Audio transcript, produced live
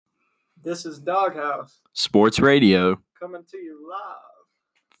This is Doghouse. Sports Radio. Coming to you live.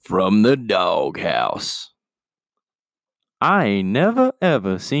 From the Doghouse. I ain't never,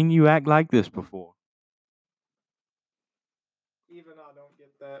 ever seen you act like this before. Even I don't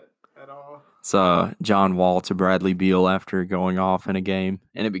get that at all. It's John Wall to Bradley Beal after going off in a game,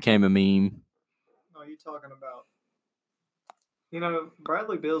 and it became a meme. No, you talking about...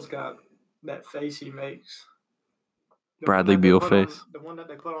 Bradley Beal's got that face he makes. Bradley Beal face. The one that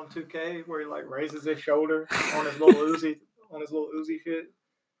they put on 2K where he raises his shoulder on his little Uzi shit.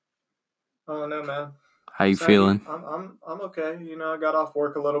 I don't know, man. How you feeling? I'm okay. I got off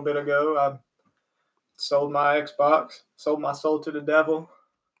work a little bit ago. I sold my Xbox, sold my soul to the devil.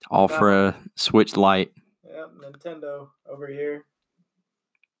 All for a Switch Lite. Yeah, Nintendo over here.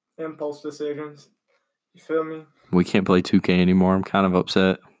 Impulse decisions. You feel me? We can't play 2K anymore. I'm kind of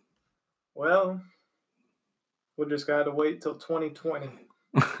upset. Well, we'll just got to wait till 2020.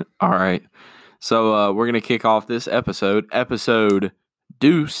 All right. So we're going to kick off this episode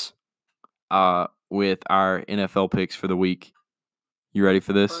Deuce, with our NFL picks for the week. You ready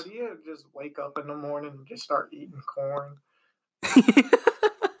for this? Bro, do you just wake up in the morning and just start eating corn?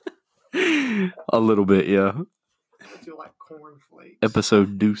 A little bit, yeah. But you like corn flakes.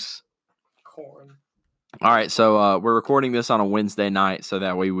 Episode Deuce. Corn. All right, so we're recording this on a Wednesday night, so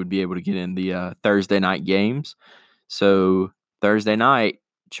that way we would be able to get in the Thursday night games. So Thursday night,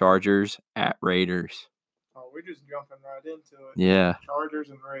 Chargers at Raiders. Oh, we're just jumping right into it. Yeah. Chargers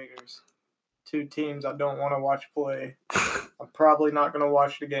and Raiders. Two teams I don't want to watch play. I'm probably not going to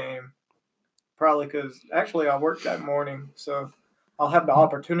watch the game. Probably because, actually, I worked that morning, so I'll have the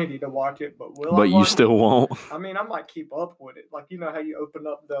opportunity to watch it, but will I watch you still won't? I mean, I might keep up with it. Like, you know how you open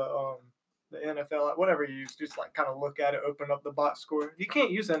up the NFL, whatever you use, just kind of look at it, open up the box score. You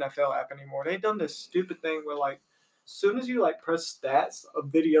can't use the NFL app anymore. They've done this stupid thing where, as soon as you, press stats, a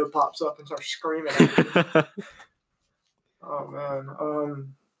video pops up and starts screaming at you. Oh,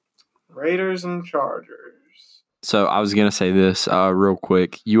 man. Raiders and Chargers. So I was going to say this real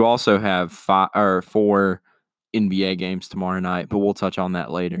quick. You also have 4 NBA games tomorrow night, but we'll touch on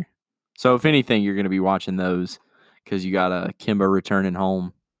that later. So if anything, you're going to be watching those because you got Kimba returning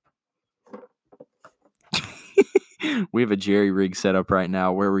home. We have a jerry rig set up right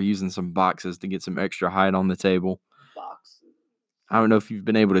now where we're using some boxes to get some extra height on the table. Boxes. I don't know if you've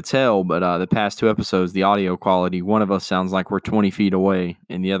been able to tell, but the past 2 episodes, the audio quality, one of us sounds like we're 20 feet away,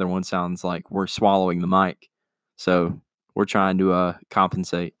 and the other one sounds like we're swallowing the mic. So we're trying to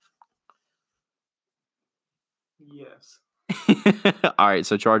compensate. Yes. All right,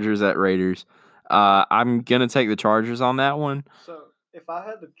 so Chargers at Raiders. I'm going to take the Chargers on that one. So if I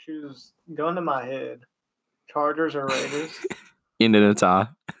had to choose, gun to my head, Chargers or Raiders? End in a tie.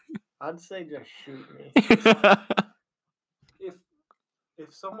 I'd say just shoot me.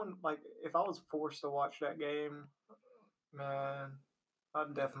 If someone, if I was forced to watch that game, man,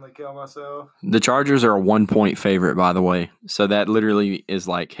 I'd definitely kill myself. The Chargers are a 1-point favorite, by the way. So that literally is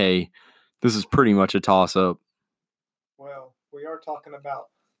hey, this is pretty much a toss-up. Well, we are talking about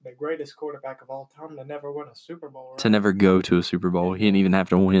the greatest quarterback of all time to never win a Super Bowl, right? To never go to a Super Bowl. He didn't even have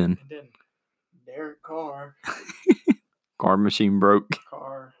to win. And then Derek Carr. Car machine broke.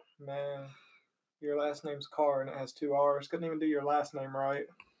 Carr, man. Your last name's Carr and it has 2 R's. Couldn't even do your last name right.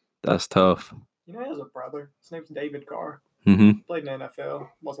 That's tough. He has a brother. His name's David Carr. Mm-hmm. Played in the NFL.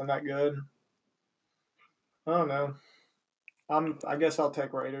 Wasn't that good. I don't know. I guess I'll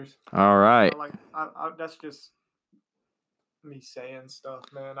take Raiders. All right. That's just me saying stuff,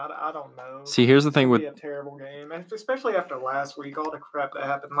 man. I don't know. See, here's the thing with... It's a terrible game. Especially after last week. All the crap that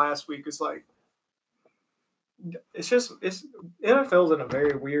happened last week is NFL's in a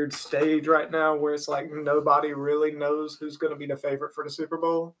very weird stage right now where it's nobody really knows who's going to be the favorite for the Super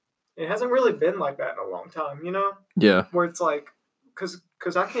Bowl. It hasn't really been like that in a long time, Yeah. Where it's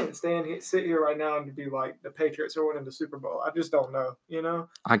because I can't sit here right now and be the Patriots are winning the Super Bowl. I just don't know,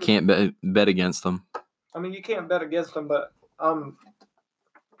 I can't bet against them. I mean, you can't bet against them, but I'm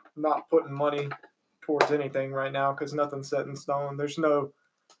not putting money towards anything right now because nothing's set in stone. There's no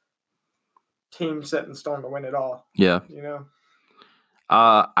team set in stone to win it all. Yeah.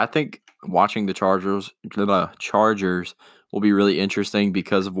 I think watching the Chargers will be really interesting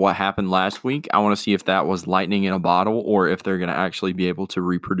because of what happened last week. I want to see if that was lightning in a bottle or if they're going to actually be able to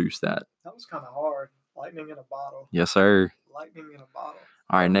reproduce that. That was kind of hard. Lightning in a bottle. Yes, sir. Lightning in a bottle.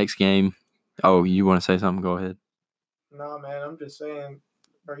 All right, next game. Oh, you want to say something? Go ahead. No, man, I'm just saying,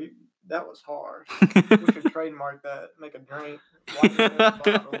 that was hard. We should trademark that. Make a drink. Lightning in a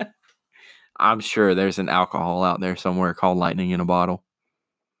bottle. I'm sure there's an alcohol out there somewhere called lightning in a bottle.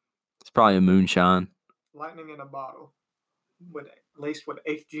 It's probably a moonshine. Lightning in a bottle with laced with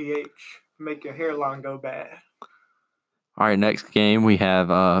HGH, make your hairline go bad. All right, next game we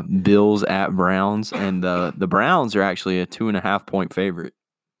have Bills at Browns, and the Browns are actually a 2.5-point favorite.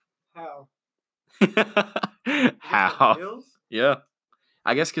 How? How? Bills? Yeah,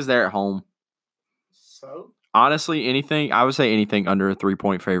 I guess because they're at home. So? Honestly, I would say anything under a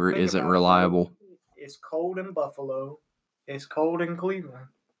 3-point favorite isn't reliable. It's cold in Buffalo. It's cold in Cleveland.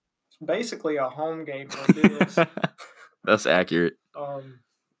 It's basically a home game for Bills. That's accurate.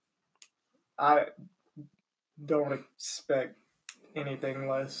 I don't expect anything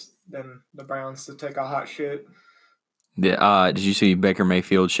less than the Browns to take a hot shit. Did you see Baker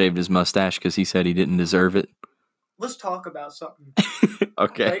Mayfield shaved his mustache because he said he didn't deserve it? Let's talk about something.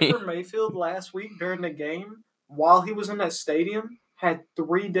 Okay. Baker Mayfield last week during the game, while he was in that stadium, had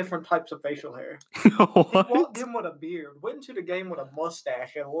 3 different types of facial hair. What? He walked in with a beard, went into the game with a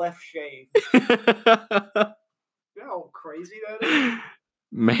mustache, and left shaved. You know how crazy that is?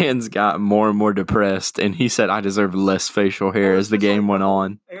 Man's got more and more depressed, and he said, I deserve less facial hair as the game went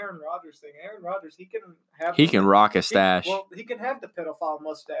on. Aaron Rodgers thing. Aaron Rodgers, he can rock a stash. He can have the pedophile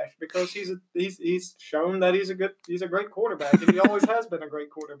mustache because he's shown that he's a great quarterback, and he always has been a great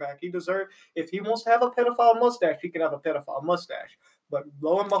quarterback. If he wants to have a pedophile mustache, he can have a pedophile mustache. But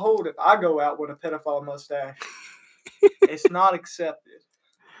lo and behold, if I go out with a pedophile mustache, it's not accepted.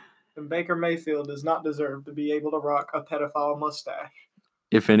 And Baker Mayfield does not deserve to be able to rock a pedophile mustache.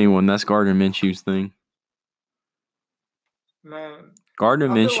 If anyone, that's Gardner Minshew's thing. Man, Gardner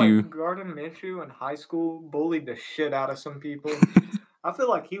Minshew in high school bullied the shit out of some people. I feel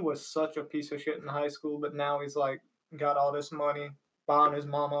like he was such a piece of shit in high school, but now he's like got all this money, buying his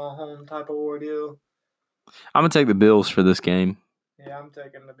mama a home type of ordeal. I'm gonna take the Bills for this game. Yeah, I'm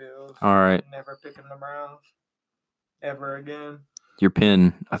taking the Bills. All right. I'm never picking the Browns ever again. Your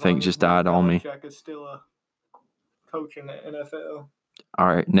pen, I think, just died on me. Shaq is still a coach in the NFL. All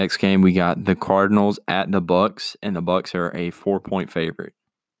right, next game we got the Cardinals at the Bucks, and the Bucks are a 4-point favorite.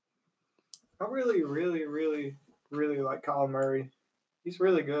 I really, really, really, really like Kyle Murray. He's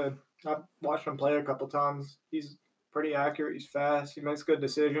really good. I've watched him play a couple times. He's pretty accurate. He's fast. He makes good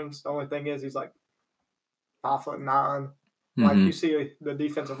decisions. The only thing is he's like 5'9". Mm-hmm. Like you see the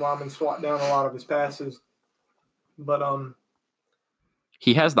defensive lineman swat down a lot of his passes. But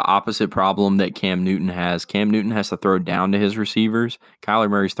he has the opposite problem that Cam Newton has. Cam Newton has to throw down to his receivers. Kyler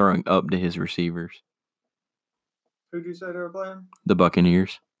Murray's throwing up to his receivers. Who'd you say they were playing? The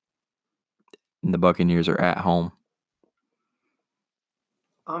Buccaneers. And the Buccaneers are at home.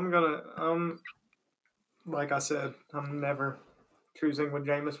 Like I said, I'm never choosing with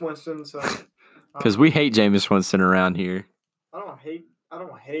Jameis Winston. So because we hate Jameis Winston around here. I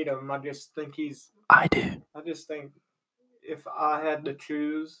don't hate him. I just think I do. I just think if I had to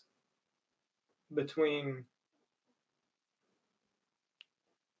choose between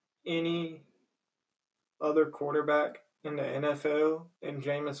any other quarterback in the NFL and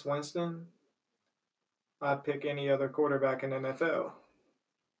Jameis Winston, I'd pick any other quarterback in the NFL.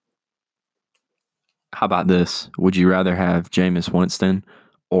 How about this? Would you rather have Jameis Winston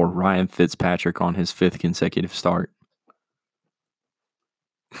or Ryan Fitzpatrick on his 5th consecutive start?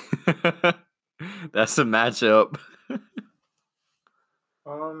 That's a matchup.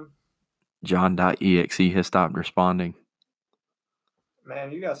 John.exe has stopped responding.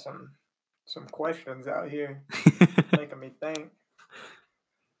 Man, you got some questions out here making me think.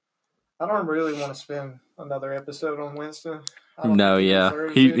 I don't really want to spend another episode on Winston. No, yeah.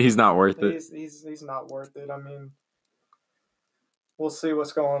 He's not worth it. He's not worth it. I mean, we'll see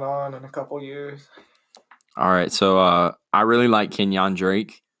what's going on in a couple years. All right, so I really like Kenyon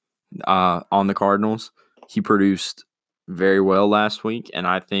Drake on the Cardinals. He produced very well last week, and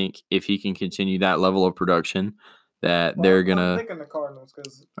I think if he can continue that level of production, they're going to... I'm picking the Cardinals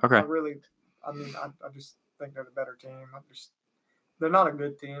because okay. I just think they're the better team. They're not a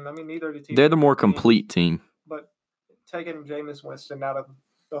good team. I mean, neither of the teams. They're the more complete team. But taking Jameis Winston out of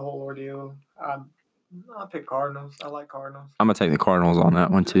the whole ordeal, I'll pick Cardinals. I like Cardinals. I'm going to take the Cardinals on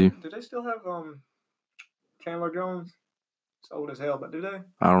that one, too. Do they still have Chandler Jones? It's old as hell, but do they?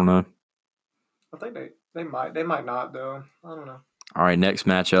 I don't know. I think they might. They might not, though. I don't know. All right, next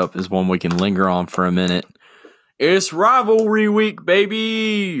matchup is one we can linger on for a minute. It's rivalry week,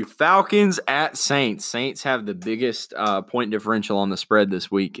 baby. Falcons at Saints. Saints have the biggest point differential on the spread this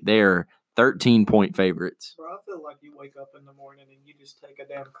week. They're 13-point favorites. Bro, I feel like you wake up in the morning and you just take a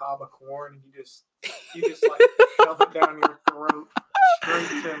damn cob of corn and you just like shove it down your throat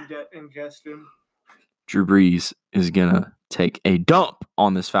straight to ingestion. Drew Brees is gonna take a dump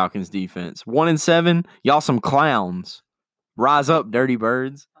on this Falcons defense. 1-7, y'all some clowns. Rise up, dirty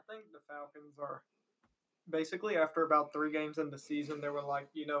birds. I think the Falcons are basically after about 3 games in the season, they were like,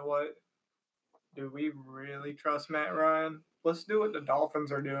 you know what? Do we really trust Matt Ryan? Let's do what the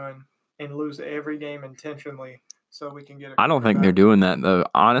Dolphins are doing and lose every game intentionally so we can get a I don't think they're doing that though.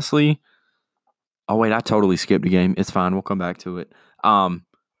 Honestly. Oh wait, I totally skipped a game. It's fine. We'll come back to it.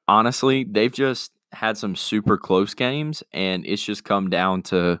 Honestly, they've just had some super close games, and it's just come down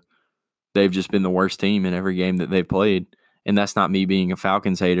to they've just been the worst team in every game that they've played. And that's not me being a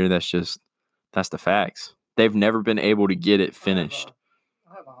Falcons hater. That's the facts. They've never been able to get it finished.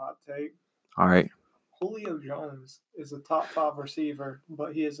 I have a hot take. All right. Julio Jones is a top 5 receiver,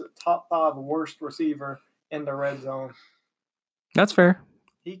 but he is a top 5 worst receiver in the red zone. That's fair.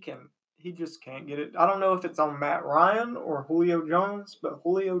 He just can't get it. I don't know if it's on Matt Ryan or Julio Jones, but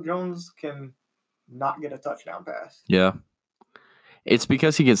Julio Jones can not get a touchdown pass. Yeah. It's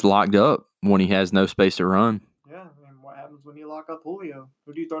because he gets locked up when he has no space to run. Yeah, and what happens when you lock up Julio?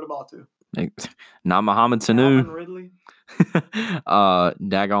 Who do you throw the ball to? Not Mohamed Sanu. Alvin Ridley.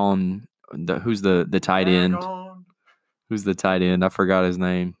 Dagon. Who's the tight end? Who's the tight end? I forgot his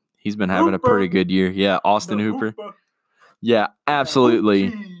name. He's been having a pretty good year. Yeah, Austin Hooper. Yeah,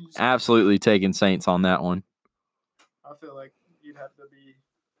 absolutely. Absolutely taking Saints on that one. I feel like you'd have to be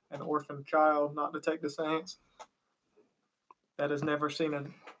an orphan child not to take the Saints. That has never seen a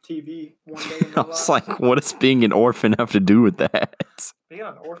TV one day in their I was like, what does being an orphan have to do with that? Being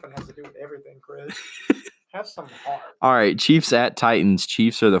an orphan has to do with everything, Chris. Have some heart. All right, Chiefs at Titans.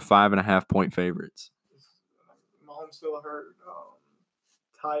 Chiefs are the 5.5-point favorites. Mahomes still hurt.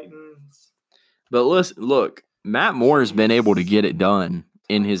 Titans. But listen, look, Matt Moore has been able to get it done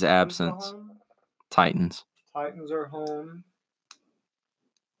in his absence. Titans. Titans are home.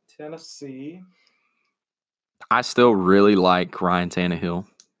 Tennessee. I still really like Ryan Tannehill.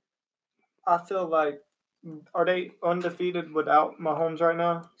 I feel like, are they undefeated without Mahomes right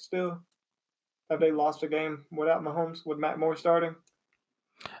now still? Have they lost a game without Mahomes with Matt Moore starting?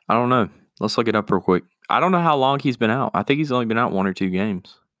 I don't know. Let's look it up real quick. I don't know how long he's been out. I think he's only been out 1 or 2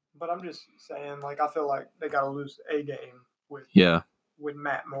 games. But I'm just saying, like, I feel like they got to lose a game with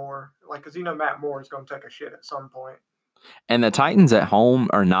Matt Moore. Like, because Matt Moore is going to take a shit at some point. And the Titans at home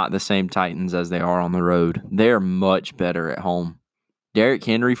are not the same Titans as they are on the road. They're much better at home. Derrick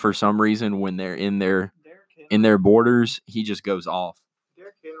Henry, for some reason, when they're in their borders, he just goes off.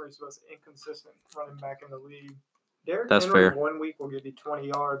 Derrick Henry's the most inconsistent running back in the league. That's Henry fair. 1 week will give you 20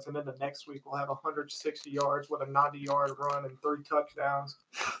 yards, and then the next week will have 160 yards with a 90-yard run and 3 touchdowns.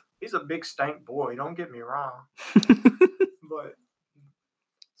 He's a big stank boy, don't get me wrong. But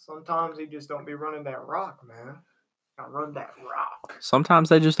sometimes he just don't be running that rock, man. I run that rock. Sometimes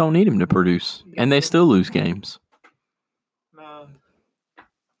they just don't need him to produce, and they still lose games. Man,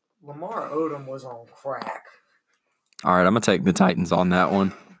 Lamar Odom was on crack. All right, I'm going to take the Titans on that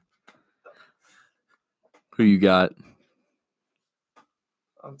one. Who you got?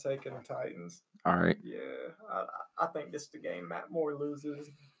 I'm taking the Titans. All right. Yeah, I think this is the game Matt Moore loses.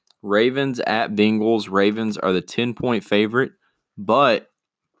 Ravens at Bengals. Ravens are the 10-point favorite, but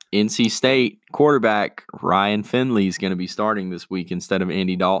NC State quarterback Ryan Finley is going to be starting this week instead of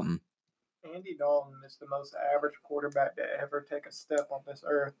Andy Dalton. Andy Dalton is the most average quarterback to ever take a step on this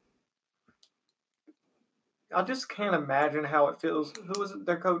earth. I just can't imagine how it feels. Who was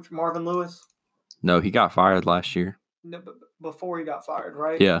their coach, Marvin Lewis? No, he got fired last year. No, but before he got fired,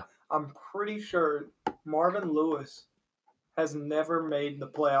 right? Yeah. I'm pretty sure Marvin Lewis has never made the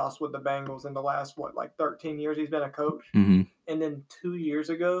playoffs with the Bengals in the last, 13 years he's been a coach? Mm-hmm. And then 2 years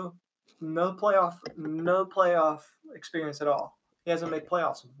ago, no playoff experience at all. He hasn't made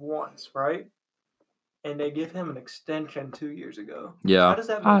playoffs once, right? And they give him an extension 2 years ago. Yeah. How does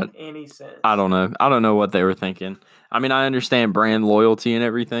that make any sense? I don't know. I don't know what they were thinking. I mean, I understand brand loyalty and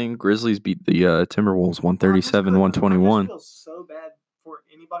everything. Grizzlies beat the Timberwolves 137-121. I feel so bad for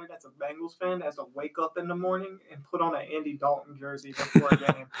anybody that's a Bengals fan that has to wake up in the morning and put on an Andy Dalton jersey before a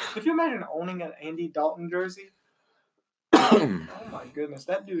game. Could you imagine owning an Andy Dalton jersey? Oh my goodness,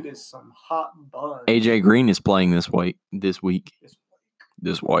 that dude is some hot bun. AJ Green is playing this week.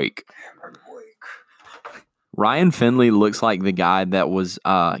 Ryan Finley looks like the guy that was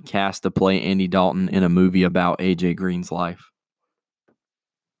cast to play Andy Dalton in a movie about AJ Green's life.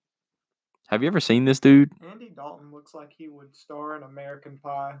 Have you ever seen this dude? Andy Dalton looks like he would star in American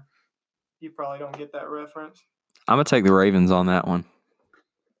Pie. You probably don't get that reference. I'm going to take the Ravens on that one.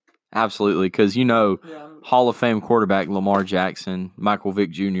 Absolutely, because Hall of Fame quarterback Lamar Jackson, Michael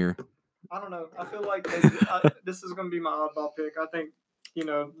Vick Jr. I don't know. I feel like this is going to be my oddball pick. I think,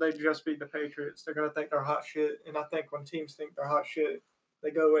 they just beat the Patriots. They're going to think they're hot shit. And I think when teams think they're hot shit,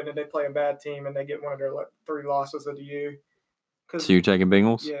 they go in and they play a bad team and they get one of their 3 losses of the year. So you're taking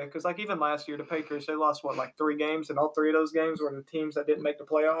Bengals? Yeah, because like even last year, the Patriots, they lost, like 3 games, and all 3 of those games were the teams that didn't make the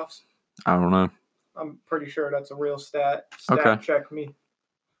playoffs. I don't know. I'm pretty sure that's a real stat. Okay. Check me.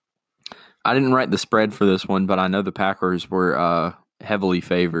 I didn't write the spread for this one, but I know the Packers were heavily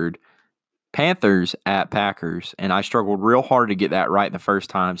favored. Panthers at Packers, and I struggled real hard to get that right the first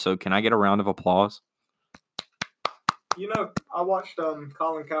time. So can I get a round of applause? I watched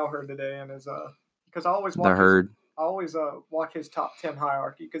Colin Cowherd today, and his because I always watch his top 10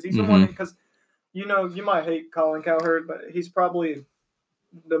 hierarchy because he's the one because you might hate Colin Cowherd, but he's probably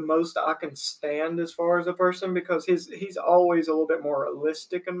the most I can stand as far as a person because he's always a little bit more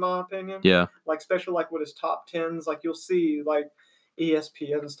realistic in my opinion. Yeah. Like especially like with his top 10s, like you'll see like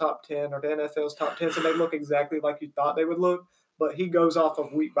ESPN's top 10 or the NFL's top 10s, and they look exactly like you thought they would look, but he goes off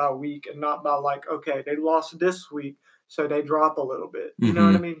of week by week and not by like, okay, they lost this week, so they drop a little bit. You know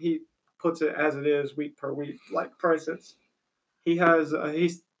what I mean? He puts it as it is week per week. Like for instance, he has I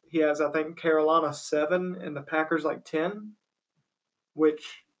think Carolina 7 and the Packers like 10.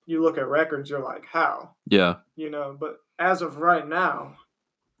 Which you look at records, you're like, how? Yeah. But as of right now,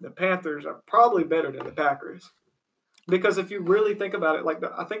 the Panthers are probably better than the Packers. Because if you really think about it,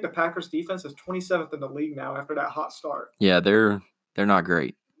 I think the Packers defense is 27th in the league now after that hot start. Yeah, they're not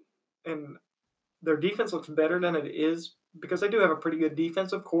great. And their defense looks better than it is because they do have a pretty good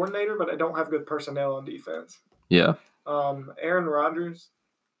defensive coordinator, but they don't have good personnel on defense. Yeah. Aaron Rodgers,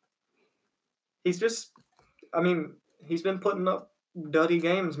 he's been putting up duddy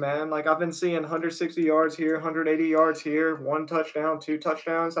games, man. Like I've been seeing 160 yards here, 180 yards here, 1 touchdown, 2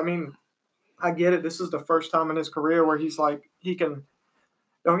 touchdowns. I mean, I get it. This is the first time in his career where he's like he can.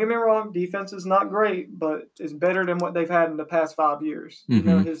 Don't get me wrong, defense is not great, but it's better than what they've had in the past 5 years.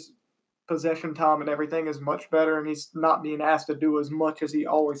 His possession time and everything is much better, and he's not being asked to do as much as he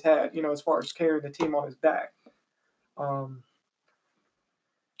always had. As far as carrying the team on his back.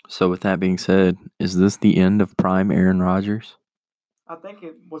 So with that being said, is this the end of prime Aaron Rodgers? I think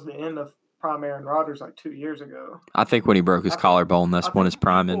it was the end of prime Aaron Rodgers like 2 years ago. I think when he broke his collarbone, that's when his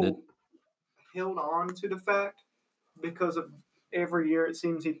prime ended. Held on to the fact because of every year it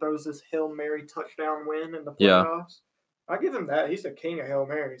seems he throws this Hail Mary touchdown win in the playoffs. I give him that. He's the king of Hail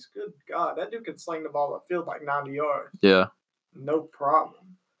Marys. Good God, that dude can sling the ball upfield like 90 yards. Yeah. No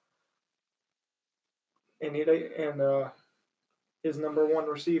problem. And his number 1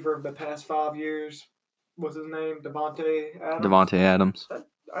 receiver of the past 5 years, what's his name? Davante Adams.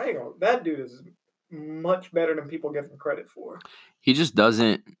 That dude is much better than people give him credit for. He just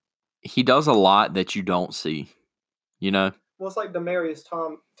doesn't. He does a lot that you don't see. Well, it's like Demaryius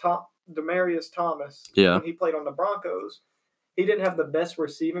Thomas. Yeah. When he played on the Broncos, he didn't have the best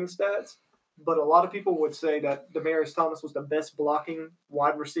receiving stats, but a lot of people would say that Demaryius Thomas was the best blocking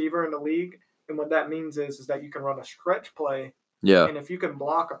wide receiver in the league. And what that means is that you can run a stretch play. Yeah. And if you can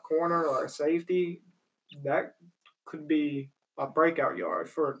block a corner or a safety, that could be a breakout yard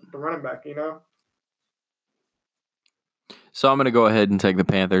for the running back, So I'm going to go ahead and take the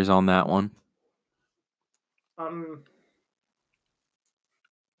Panthers on that one.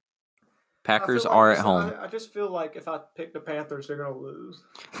 Packers are at home. I just feel like if I pick the Panthers, they're going to lose.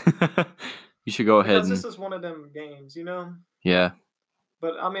 You should go ahead. Because this is one of them games, Yeah.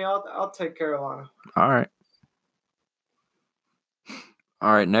 But, I'll take Carolina. All right.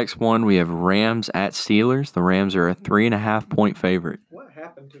 All right, next one, we have Rams at Steelers. The Rams are a 3.5-point favorite. What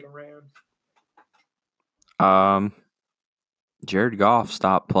happened to the Rams? Jared Goff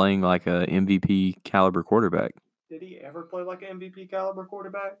stopped playing like a MVP caliber quarterback. Did he ever play like an MVP caliber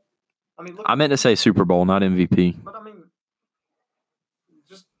quarterback? I meant to say Super Bowl, not MVP. But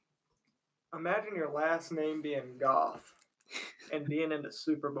just imagine your last name being Goff and being in the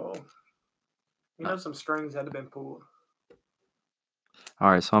Super Bowl. Some strings had to been pulled. All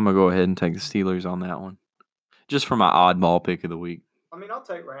right, so I'm going to go ahead and take the Steelers on that one. Just for my oddball pick of the week. I'll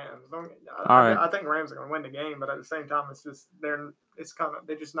take Rams. I think Rams are going to win the game, but at the same time, it's just they're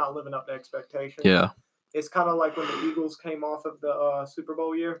just not living up to expectations. Yeah. It's kind of like when the Eagles came off of the Super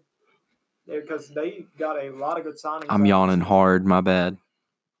Bowl year, because they got a lot of good signings. I'm yawning hard. My bad.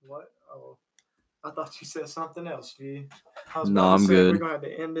 What? Oh, I thought you said something else, G. No, I'm good. We're going to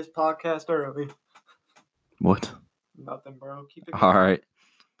have to end this podcast early. What? Nothing, bro. Keep it going. All right.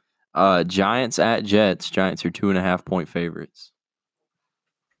 Giants at Jets. Giants are 2.5-point favorites.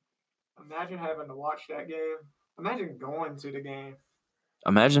 Imagine having to watch that game. Imagine going to the game.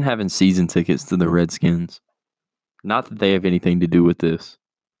 Imagine having season tickets to the Redskins. Not that they have anything to do with this.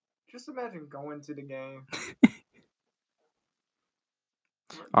 Just imagine going to the game.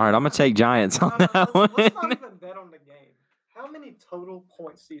 All right, I'm going to take Giants on that one. Let's not even bet on the game. How many total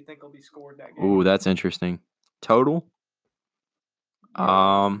points do you think will be scored that game? Ooh, that's interesting. Total?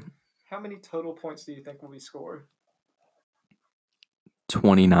 How many total points do you think will be scored?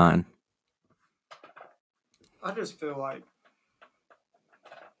 29. I just feel like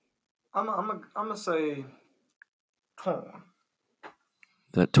I'm gonna say 21.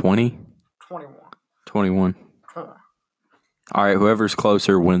 Is that 20? 21. 21. 21. All right, whoever's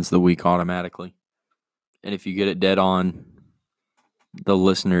closer wins the week automatically. And if you get it dead on, the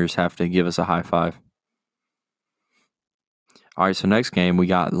listeners have to give us a high five. All right, so next game, we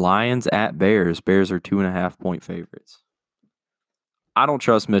got Lions at Bears. Bears are 2.5-point favorites. I don't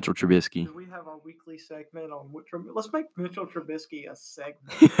trust Mitchell Trubisky. Do we have our weekly segment on let's make Mitchell Trubisky a segment.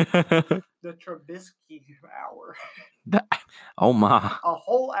 The Trubisky hour. Oh, my. A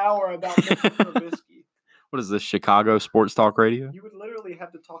whole hour about Mitchell Trubisky. What is this, Chicago Sports Talk Radio? You would literally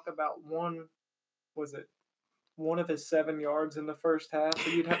have to talk about one of his 7 yards in the first half. So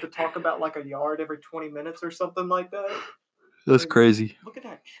you'd have to talk about like a yard every 20 minutes or something like that. That's crazy. Look at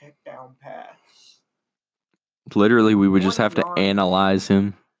that check down pass. Literally, we would just have to analyze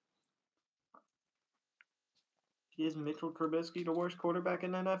him. Is Mitchell Trubisky the worst quarterback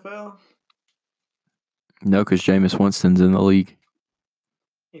in the NFL? No, because Jameis Winston's in the league.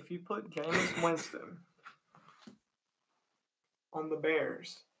 If you put Jameis Winston on the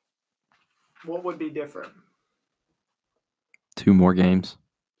Bears, what would be different? 2 more games.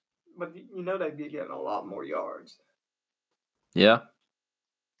 But you know they'd be getting a lot more yards. Yeah.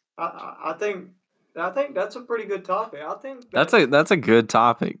 I think that's a pretty good topic. I think that's a good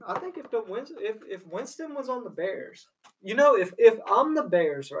topic. I think if Winston was on the Bears, if I'm the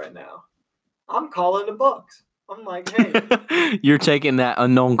Bears right now, I'm calling the Bucs. I'm like, hey, you're taking that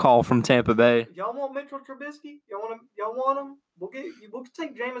unknown call from Tampa Bay. Y'all want Mitchell Trubisky? Y'all want him? We'll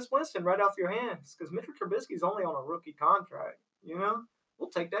take Jameis Winston right off your hands because Mitchell Trubisky's only on a rookie contract. We'll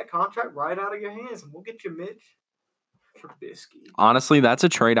take that contract right out of your hands and we'll get you Mitch Trubisky. Honestly, that's a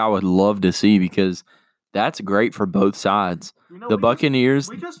trade I would love to see because that's great for both sides. The Buccaneers.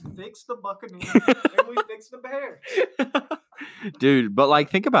 We just fixed the Buccaneers and we fixed the Bears. Dude, but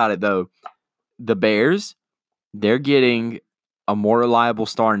think about it though. The Bears, they're getting a more reliable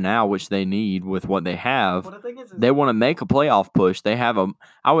star now, which they need with what they have. Well, the thing is they want to make a playoff push. They have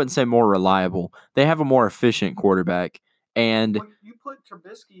I wouldn't say more reliable. They have a more efficient quarterback. And you put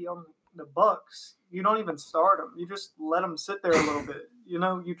Trubisky on the Bucs, you don't even start him. You just let him sit there a little bit.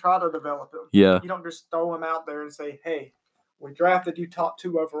 You try to develop him. Yeah. You don't just throw him out there and say, hey, we drafted you top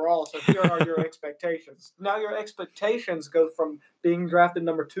 2 overall, so here are your expectations. Now your expectations go from being drafted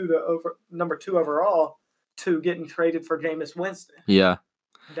number 2 overall to getting traded for Jameis Winston. Yeah.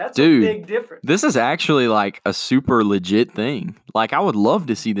 That's a big difference. This is actually a super legit thing. I would love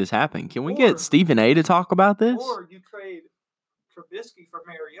to see this happen. Can we get Stephen A to talk about this? Or you trade Trubisky for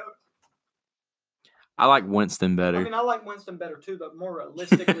Mariota. I like Winston better. I mean, I like Winston better too, but more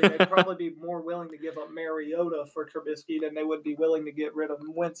realistically, they'd probably be more willing to give up Mariota for Trubisky than they would be willing to get rid of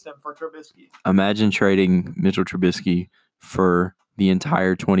Winston for Trubisky. Imagine trading Mitchell Trubisky for the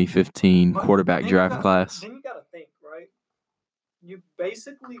entire 2015 quarterback draft class. Then you got to think, right? You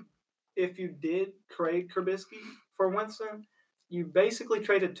basically, if you did trade Trubisky for Winston, you basically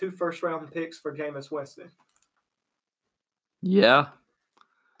traded 2 first-round picks for Jameis Winston. Yeah.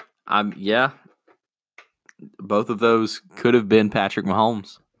 Yeah. Both of those could have been Patrick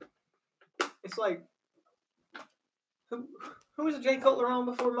Mahomes. It's like, who was Jay Cutler on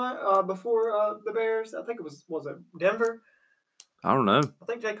before the Bears? I think it was it Denver? I don't know. I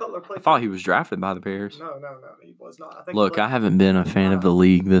think Jay Cutler played. I thought he was drafted by the Bears. No, he was not. I haven't been a fan of the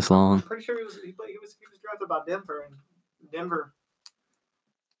league this long. I'm pretty sure he was drafted by Denver, and Denver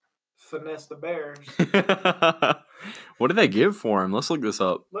finessed the Bears. What did they give for him? Let's look this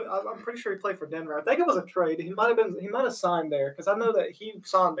up. Look, I'm pretty sure he played for Denver. I think it was a trade. He might have signed there because I know that he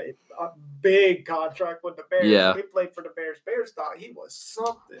signed a big contract with the Bears. Yeah. He played for the Bears. Bears thought he was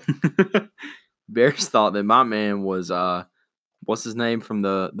something. Bears thought that my man was what's his name from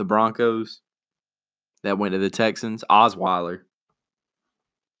the Broncos that went to the Texans? Osweiler.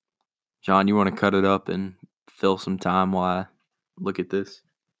 John, you want to cut it up and fill some time while I look at this?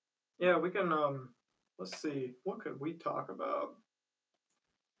 Yeah, we can. Let's see. What could we talk about?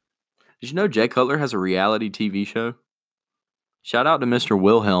 Did you know Jay Cutler has a reality TV show? Shout out to Mr.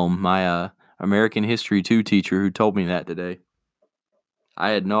 Wilhelm, my American History 2 teacher, who told me that today. I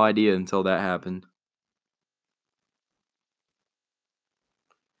had no idea until that happened.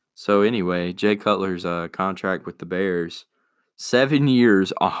 So anyway, Jay Cutler's contract with the Bears, 7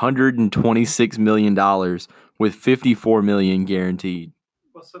 years, $126 million with $54 million guaranteed.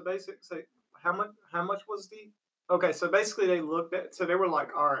 Well, so basically, how much was the? Okay, so basically they looked at, so they were like,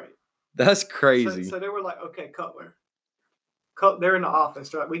 all right. That's crazy. So they were like, okay, they're in the office.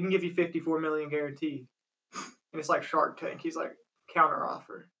 They're like, we can give you $54 million guaranteed. And it's like Shark Tank. He's like, counter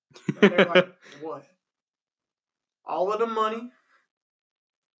offer. And they're like, what? All of the money,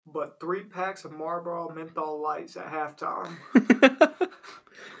 but 3 packs of Marlboro menthol lights at halftime.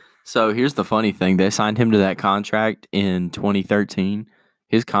 So here's the funny thing. They signed him to that contract in 2013.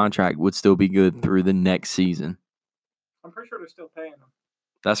 His contract would still be good through the next season. I'm pretty sure they're still paying him.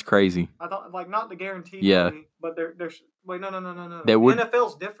 That's crazy. I thought, like, not the guaranteed Yeah. money, but they're wait, no. They would- The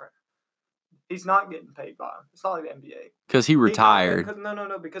NFL's different. He's not getting paid by him. It's not like the NBA. Because he retired.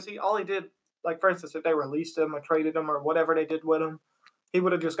 No. Because all he did, like, for instance, if they released him or traded him or whatever they did with him, he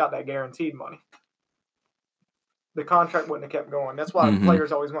would have just got that guaranteed money. The contract wouldn't have kept going. That's why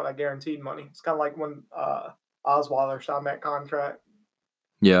players always want that guaranteed money. It's kind of like when Osweiler signed that contract.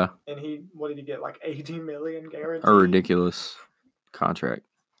 Yeah. And what did he get? Like $80 million guaranteed? A ridiculous contract.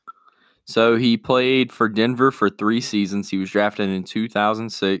 So he played for Denver for 3 seasons. He was drafted in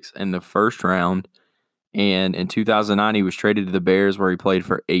 2006 in the first round. And in 2009, he was traded to the Bears where he played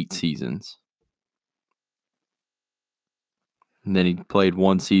for 8 seasons. And then he played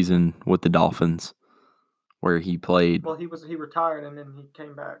 1 season with the Dolphins where he played. Well, he retired and then he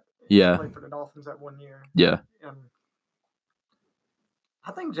came back. Yeah. He played for the Dolphins that 1 year. Yeah. And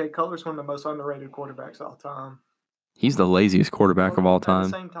I think Jay Cutler's one of the most underrated quarterbacks of all time. He's the laziest quarterback of all time.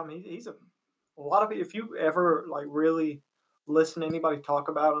 At the same time, he's a lot of, if you ever like really listen to anybody talk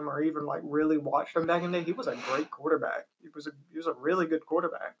about him or even like really watched him back in the day, he was a great quarterback. He was a really good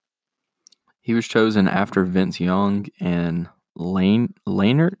quarterback. He was chosen after Vince Young and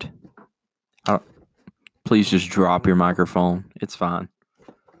Leinart. Please just drop your microphone. It's fine.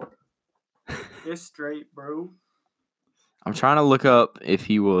 It's straight, bro. I'm trying to look up if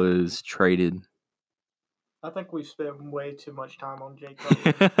he was traded. I think we've spent way too much time on Jay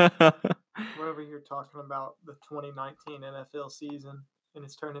Cutler. We're over here talking about the 2019 NFL season, and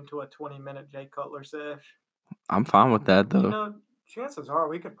it's turned into a 20-minute Jay Cutler sesh. I'm fine with that, though. You know, chances are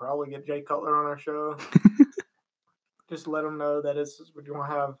we could probably get Jay Cutler on our show. Just let him know that we're going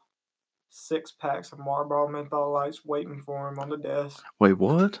to have 6 packs of Marlboro menthol lights waiting for him on the desk. Wait,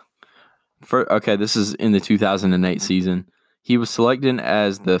 what? Okay, this is in the 2008 season. He was selected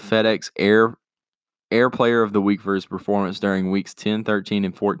as the FedEx Air Player of the Week for his performance during weeks 10, 13,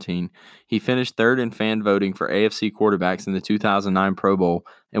 and 14. He finished 3rd in fan voting for AFC quarterbacks in the 2009 Pro Bowl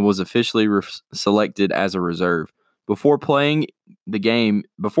and was officially selected as a reserve. Before the game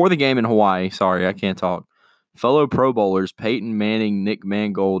in Hawaii, fellow Pro Bowlers Peyton Manning, Nick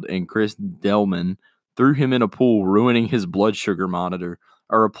Mangold, and Chris Delman threw him in a pool, ruining his blood sugar monitor.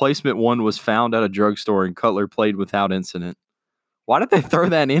 A replacement one was found at a drugstore, and Cutler played without incident. Why did they throw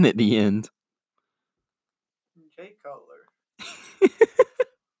that in at the end? Jay Cutler.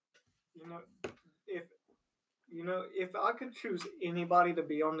 If I could choose anybody to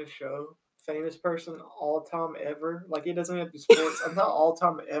be on the show, famous person all time ever, like it doesn't have to be sports, I'm not all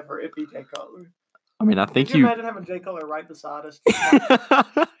time ever, it'd be Jay Cutler. I mean, I think Could you imagine having Jay Cutler right beside us?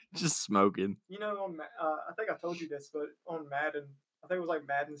 Just smoking. You know, I think I told you this, but on Madden, I think it was like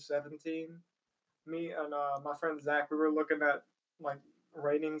Madden 17. Me and my friend Zach, we were looking at like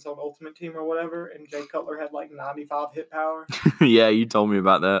ratings on Ultimate Team or whatever, and Jay Cutler had like 95 hit power. Yeah, you told me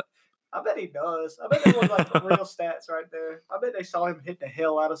about that. I bet he does. I bet they was like real stats right there. I bet they saw him hit the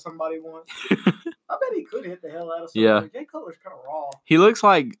hell out of somebody once. I bet he could hit the hell out of somebody. Yeah. Jay Cutler's kind of raw. He looks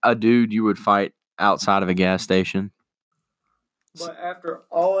like a dude you would fight outside of a gas station. But after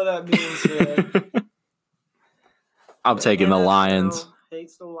all of that being said, I'm taking the Lions.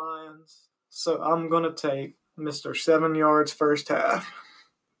 Hates the Lions. So I'm going to take Mr. 7 yards first half.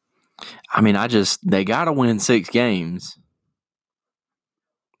 I mean, they got to win 6 games.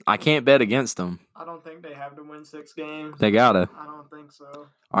 I can't bet against them. I don't think they have to win 6 games. They got to. I don't think so.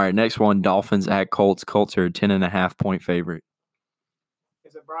 All right, next one, Dolphins at Colts. Colts are a 10.5-point favorite.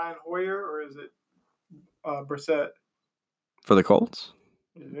 Is it Brian Hoyer or is it Brissett? For the Colts?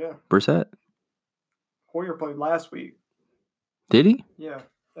 Yeah. Brissett. Hoyer played last week. Did he? Yeah,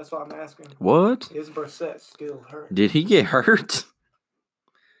 that's what I'm asking. What? Is Brissett still hurt? Did he get hurt?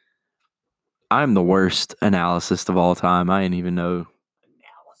 I'm the worst analyst of all time. I didn't even know.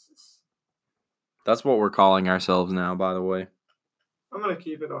 Analysis. That's what we're calling ourselves now, by the way. I'm going to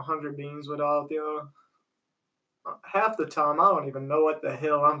keep it 100 beans with all of you. Half the time, I don't even know what the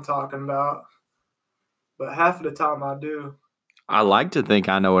hell I'm talking about. But half of the time, I do. I like to think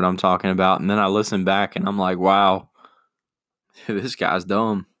I know what I'm talking about, and then I listen back, and I'm like, wow, this guy's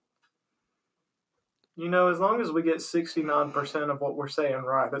dumb. You know, as long as we get 69% of what we're saying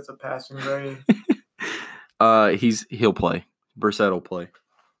right, that's a passing grade. He'll play. Brissett will play.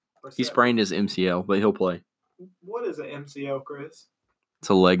 He sprained his MCL, but he'll play. What is an MCL, Chris? It's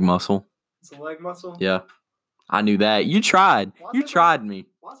a leg muscle. It's a leg muscle? Yeah. I knew that. You tried. You tried me.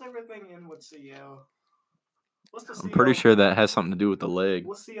 Why's everything in with CL? What's the I'm CL? pretty sure that has something to do with the leg.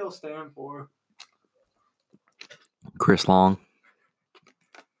 What's CL stand for? Chris Long.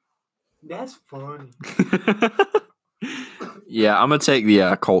 That's funny. Yeah, I'm going to take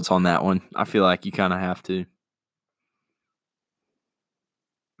the Colts on that one. I feel like you kind of have to.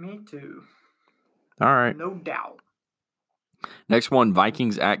 Me too. All right. No doubt. Next one,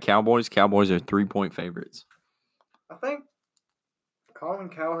 Vikings at Cowboys. Cowboys are 3-point favorites. I think Colin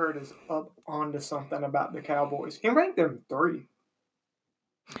Cowherd is up onto something about the Cowboys. He ranked them 3.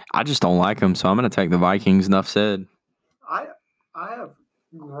 I just don't like them, so I'm going to take the Vikings. Enough said. I have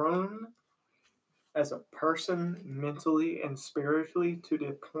grown as a person mentally and spiritually to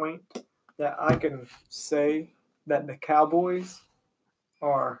the point that I can say that the Cowboys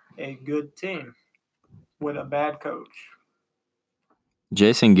are a good team with a bad coach.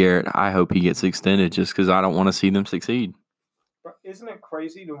 Jason Garrett, I hope he gets extended just because I don't want to see them succeed. But isn't it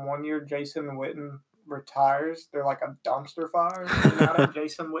crazy the 1 year Jason Witten retires, they're like a dumpster fire? And now that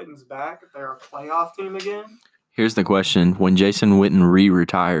Jason Witten's back, they're a playoff team again? Here's the question. When Jason Witten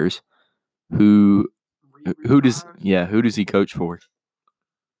retires, who does he coach for?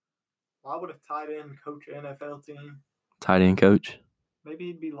 Why would a tight end coach an NFL team? Tight end coach? Maybe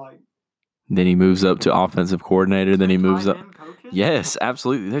he'd be like... Then he moves up to offensive coordinator. Then he moves up. Coaches? Yes,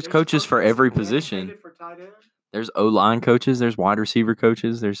 absolutely. There's coaches for every position. For tight end? There's O-line coaches. There's wide receiver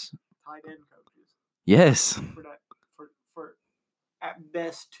coaches. There's tight end coaches. Yes. For at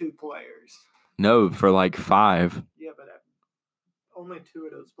best 2 players. No, for like 5. Yeah, but only 2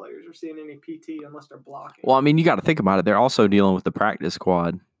 of those players are seeing any PT unless they're blocking. Well, I mean, you got to think about it. They're also dealing with the practice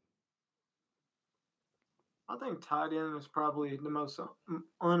squad. I think tight end is probably the most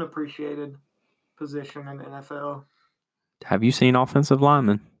unappreciated position in the NFL. Have you seen offensive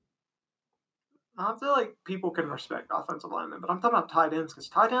linemen? I feel like people can respect offensive linemen, but I'm talking about tight ends because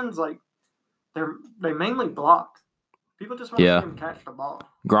tight ends, like, they mainly block. People just want to see them catch the ball.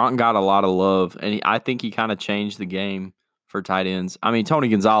 Gronk got a lot of love, and I think he kind of changed the game for tight ends. I mean, Tony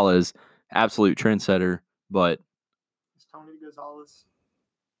Gonzalez, absolute trendsetter, but... Is Tony Gonzalez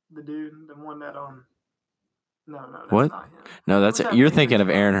the dude, the one that, No, that's what? not him. No, you're thinking of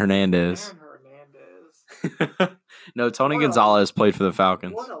Aaron Hernandez. Aaron Hernandez. No, Tony Gonzalez played for the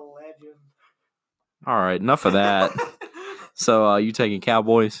Falcons. What a legend. All right, enough of that. So, you taking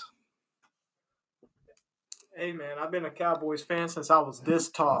Cowboys? Hey, man, I've been a Cowboys fan since I was this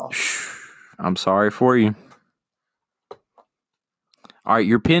tall. I'm sorry for you. All right,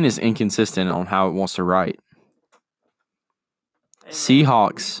 your pen is inconsistent on how it wants to write. Hey,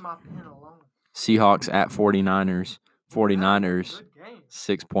 Seahawks. man, leave my pen alone. Seahawks at 49ers. 49ers,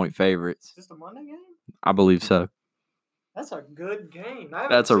 6-point favorites. Is this a Monday game? I believe so. That's a good game.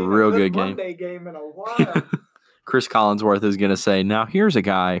 That's a real good game. Monday game in a while. Chris Collinsworth is going to say, now here's a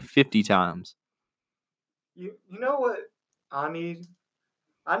guy 50 times. You know what I need?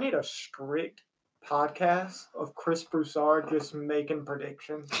 I need a strict podcast of Chris Broussard just making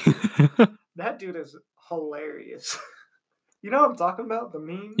predictions. That dude is hilarious. You know what I'm talking about? The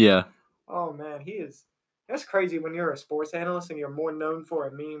meme? Yeah. Oh, man, he is. That's crazy when you're a sports analyst and you're more known for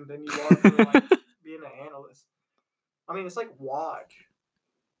a meme than you are for like, being an analyst. I mean, it's like Woj.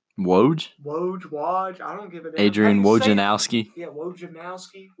 Woj? I don't give a damn. Adrian Wojnarowski. Yeah,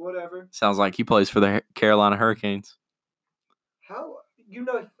 Wojnarowski, whatever. Sounds like he plays for the Carolina Hurricanes.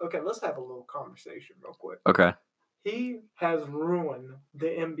 Okay, let's have a little conversation real quick. Okay. He has ruined the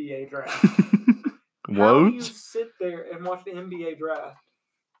NBA draft. Woj? How do you sit there and watch the NBA draft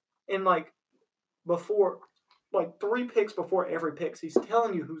and before 3 picks before every pick, he's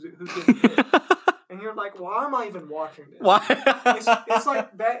telling you who's getting picked. And you're like, why am I even watching this? Why? It's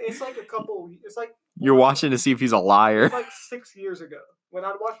like that. It's like a couple. It's like you're watching to see if he's a liar. It's like 6 years ago when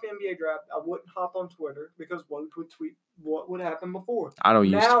I'd watch the NBA draft. I wouldn't hop on Twitter because Woj would tweet what would happen before. I don't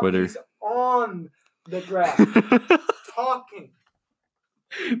use Twitter. He's on the draft talking.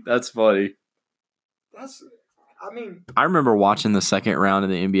 That's funny. I remember watching the second round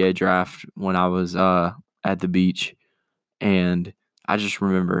of the NBA draft when I was at the beach, and I just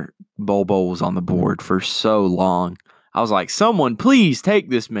remember Bol Bol was on the board for so long. I was like, someone please take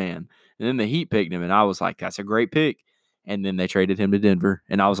this man. And then the Heat picked him, and I was like, that's a great pick. And then they traded him to Denver,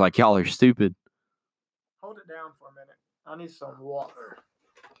 and I was like, y'all are stupid. Hold it down for a minute. I need some water.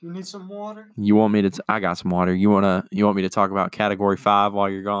 You need some water? You want me to? I got some water. You want me to talk about Category 5 while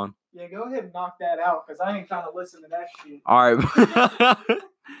you're gone? Yeah, go ahead and knock that out because I ain't trying to listen to that shit. All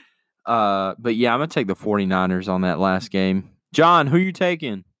right. But yeah, I'm going to take the 49ers on that last game. John, who you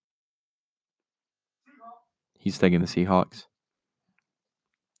taking? He's taking the Seahawks.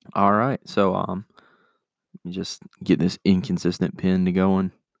 All right. So let me just get this inconsistent pin to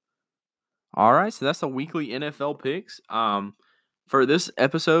going. All right, so that's the weekly NFL picks. For this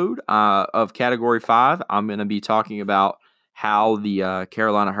episode of Category 5, I'm going to be talking about how the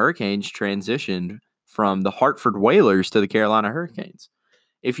Carolina Hurricanes transitioned from the Hartford Whalers to the Carolina Hurricanes.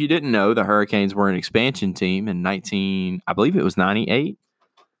 If you didn't know, the Hurricanes were an expansion team in I believe it was 98.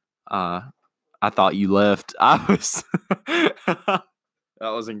 I thought you left. That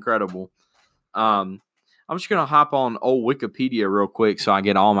was incredible. I'm just going to hop on old Wikipedia real quick so I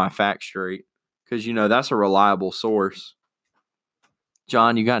get all my facts straight because, that's a reliable source.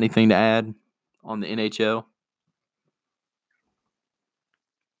 John, you got anything to add on the NHL?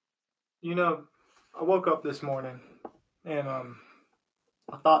 I woke up this morning and I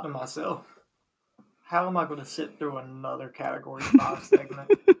thought to myself, how am I going to sit through another Category 5 segment?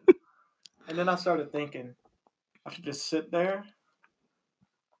 And then I started thinking, I should just sit there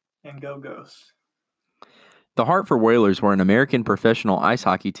and go Ghosts. The Hartford Whalers were an American professional ice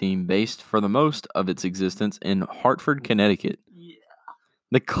hockey team based for the most of its existence in Hartford, Connecticut. Yeah.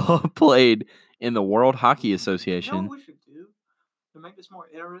 The club played in the World Hockey Association. You know what we should do to make this more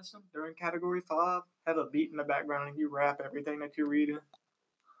interesting? During Category 5, have a beat in the background and you rap everything that you're reading.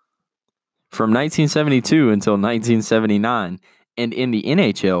 From 1972 until 1979, and in the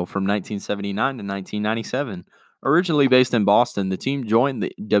NHL from 1979 to 1997. Originally based in Boston, the team joined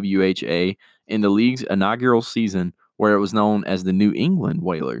the WHA in the league's inaugural season, where it was known as the New England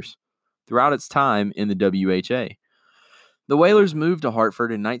Whalers. Throughout its time in the WHA, the Whalers moved to Hartford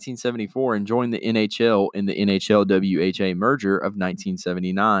in 1974 and joined the NHL in the NHL-WHA merger of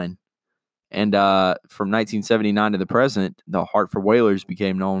 1979. And from 1979 to the present, the Hartford Whalers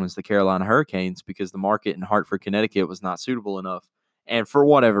became known as the Carolina Hurricanes because the market in Hartford, Connecticut was not suitable enough. And for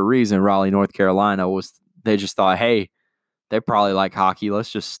whatever reason, Raleigh, North Carolina they just thought, hey, they probably like hockey.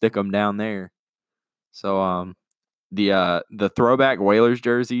 Let's just stick them down there. So the throwback Whalers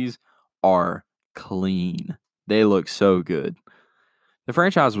jerseys are clean. They look so good. The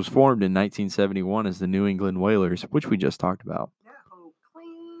franchise was formed in 1971 as the New England Whalers, which we just talked about.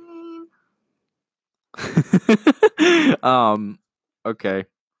 Clean. Okay.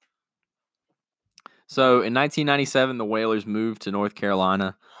 So in 1997, the Whalers moved to North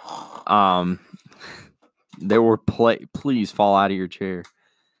Carolina. They were please fall out of your chair.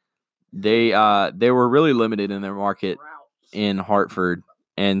 They were really limited in their market in Hartford,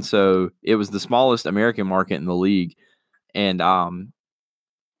 and so it was the smallest American market in the league. And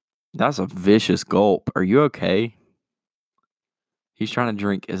that's a vicious gulp. Are you okay? He's trying to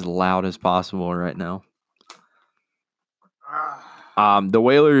drink as loud as possible right now. The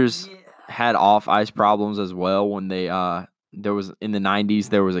Whalers had off ice problems as well when they there was in the 90s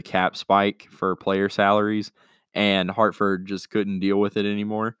there was a cap spike for player salaries, and Hartford just couldn't deal with it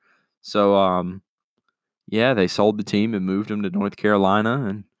anymore. So they sold the team and moved them to North Carolina,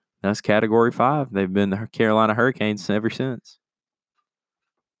 and that's Category 5. They've been the Carolina Hurricanes ever since,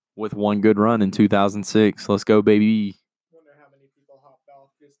 with one good run in 2006. Let's go, baby. Wonder how many people hopped off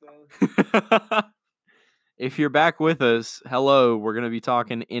just then. If you're back with us, hello. We're going to be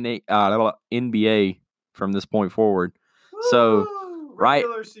talking NBA from this point forward. Woo! So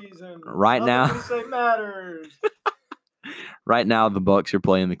regular season. Right now, matters. Right now, the Bucks are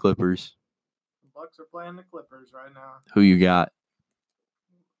playing the Clippers. The Bucks are playing the Clippers right now. Who you got?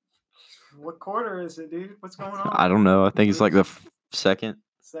 What quarter is it, dude? What's going on? I don't know. I think it's like the second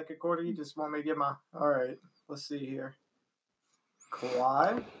quarter. You just want me to get my. All right. Let's see here.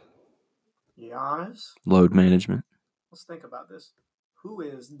 Kawhi. Giannis. Load management. Let's think about this. Who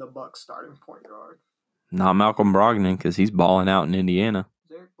is the Bucks starting point guard? Not Malcolm Brogdon, because he's balling out in Indiana.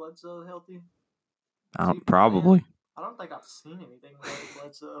 Is Eric Bledsoe healthy? Probably. I don't think I've seen anything with Eric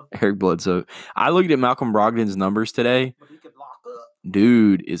Bledsoe. Eric Bledsoe. I looked at Malcolm Brogdon's numbers today. But he could lock up.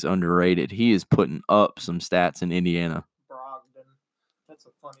 Dude is underrated. He is putting up some stats in Indiana. Brogdon. That's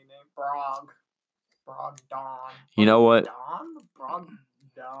a funny name. Brogdon. You know what? Brogdon.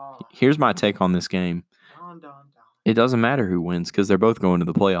 Here's my take on this game. It doesn't matter who wins because they're both going to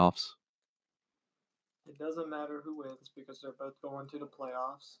the playoffs. It doesn't matter who wins because they're both going to the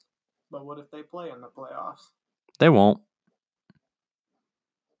playoffs. But what if they play in the playoffs? They won't.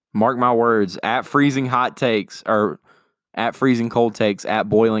 Mark my words. At freezing hot takes, or at freezing cold takes, at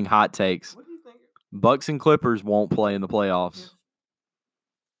boiling hot takes. What do you think? Bucks and Clippers won't play in the playoffs.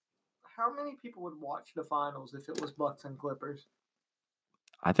 How many people would watch the finals if it was Bucks and Clippers?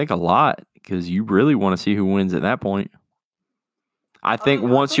 I think a lot, because you really want to see who wins at that point. I think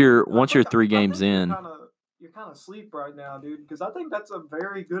once you're 3 games in, you're kind of asleep right now, dude. Because I think that's a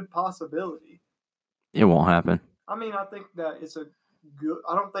very good possibility. It won't happen. I mean, I think that it's a good.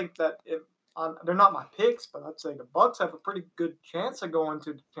 I don't think that they're not my picks, but I'd say the Bucks have a pretty good chance of going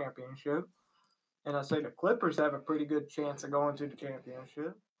to the championship, and I'd say the Clippers have a pretty good chance of going to the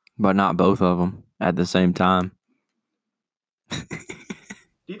championship. But not both of them at the same time. Do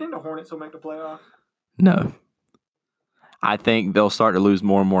you think the Hornets will make the playoffs? No. I think they'll start to lose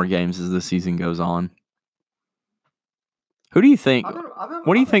more and more games as the season goes on. Who do you think?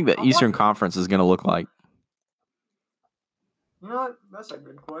 What do you think the Eastern Conference is going to look like? You know what? That's a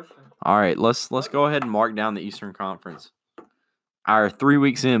good question. All right, let's go ahead and mark down the Eastern Conference. Our 3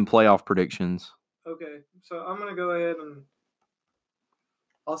 weeks in playoff predictions. Okay, so I'm gonna go ahead and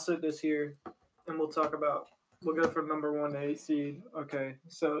I'll sit this here, and we'll talk about. We'll go from number 1 to 8 seed. Okay,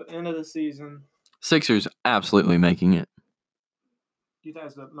 so end of the season. Sixers absolutely making it. Do you think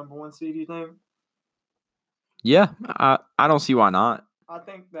it's the number 1 seed? You think? Yeah, I don't see why not. I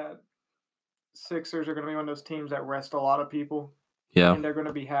think that Sixers are going to be one of those teams that rest a lot of people. Yeah. And they're going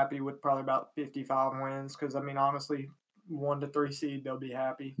to be happy with probably about 55 wins because, I mean, honestly, 1 to 3 seed, they'll be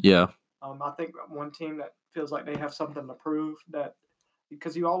happy. Yeah. I think one team that feels like they have something to prove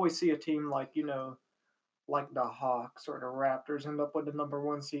because you always see a team like the Hawks or the Raptors end up with the number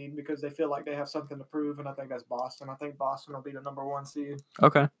 1 seed because they feel like they have something to prove, and I think that's Boston. I think Boston will be the number 1 seed.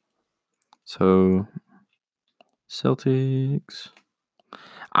 Okay. So, Celtics.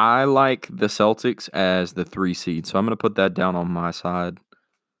 I like the Celtics as the 3 seed, so I'm going to put that down on my side.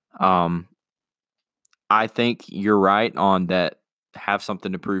 I think you're right on that have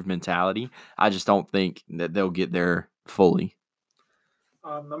something to prove mentality. I just don't think that they'll get there fully.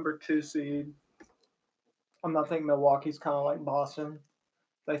 Number 2 seed. I think Milwaukee's kind of like Boston.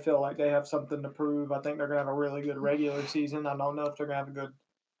 They feel like they have something to prove. I think they're going to have a really good regular season. I don't know if they're going to have a good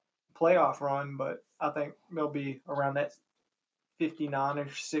playoff run, but I think they'll be around that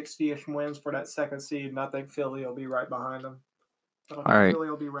 59-ish, 60-ish wins for that 2nd seed, and I think Philly will be right behind them. But I think Philly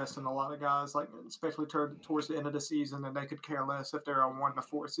will be resting a lot of guys, like especially towards the end of the season, and they could care less if they're a 1 to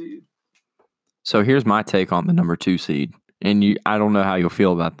 4 seed. So here's my take on the number 2 seed, and I don't know how you'll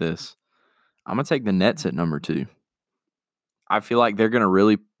feel about this. I'm gonna take the Nets at number 2. I feel like they're gonna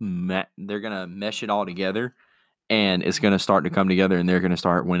really they're gonna mesh it all together, and it's gonna start to come together, and they're gonna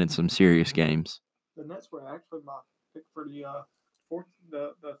start winning some serious games. The Nets were actually my pick for the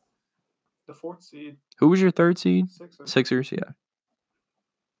 4th seed. Who was your 3rd seed? Sixers, yeah.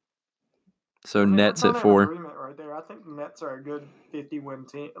 So Nets at 4. Agreement right there. I think the Nets are a good 50-win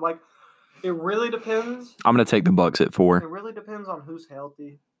team. Like, it really depends. I'm gonna take the Bucks at 4. It really depends on who's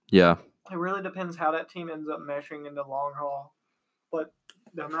healthy. Yeah. It really depends how that team ends up meshing in the long haul. But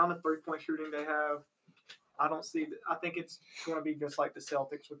the amount of 3-point shooting they have, I don't see. I think it's going to be just like the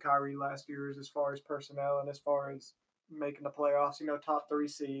Celtics with Kyrie last year, as far as personnel and as far as making the playoffs. Top 3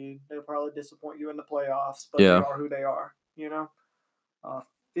 seed. They'll probably disappoint you in the playoffs, but they are who they are.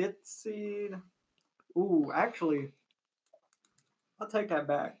 5th seed. Ooh, actually, I'll take that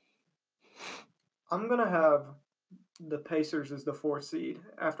back. I'm gonna have the Pacers as the 4th seed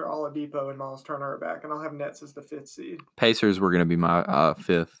after Oladipo and Miles Turner are back, and I'll have Nets as the 5th seed. Pacers were gonna be my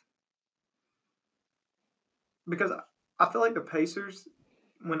 5th. Because I feel like the Pacers,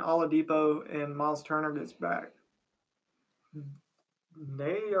 when Oladipo and Miles Turner gets back,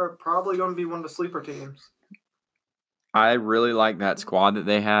 they are probably going to be one of the sleeper teams. I really like that squad that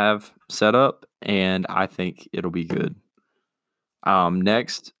they have set up, and I think it'll be good.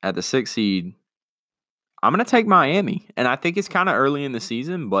 Next, at the 6th seed, I'm going to take Miami, and I think it's kind of early in the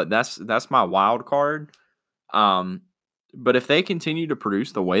season, but that's my wild card. But if they continue to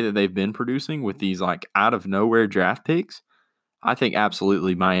produce the way that they've been producing with these like out of nowhere draft picks, I think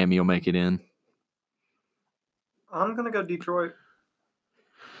absolutely Miami will make it in. I'm going to go Detroit.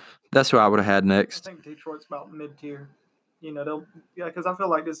 That's who I would have had next. I think Detroit's about mid-tier. Because I feel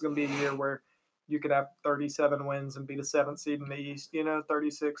like this is going to be a year where you could have 37 wins and be the 7th seed in the East,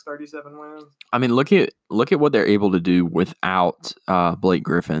 36, 37 wins. I mean, look at what they're able to do without Blake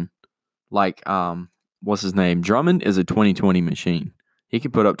Griffin. Like, what's his name? Drummond is a 2020 machine. He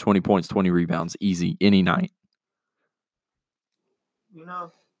can put up 20 points, 20 rebounds easy any night.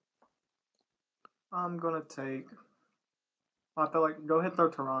 I'm going to take... I feel like go ahead and throw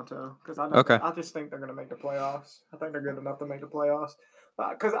Toronto because I just think they're going to make the playoffs. I think they're good enough to make the playoffs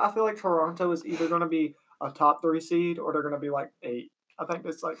because I feel like Toronto is either going to be a top 3 seed or they're going to be like 8. I think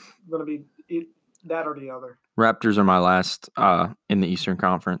it's like going to be that or the other. Raptors are my last in the Eastern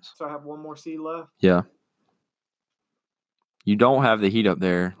Conference. So I have one more seed left? Yeah. You don't have the Heat up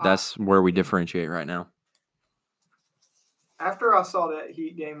there. That's where we differentiate right now. After I saw that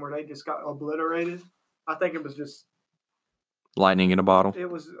Heat game where they just got obliterated, I think it was just lightning in a bottle. It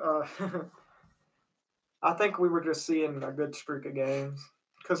was I think we were just seeing a good streak of games.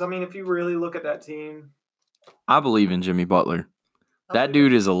 Because, I mean, if you really look at that team, I believe in Jimmy Butler. I That believe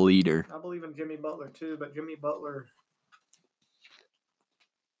dude is a leader. I believe in Jimmy Butler too, but Jimmy Butler,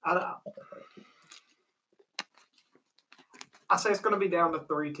 I say it's going to be down to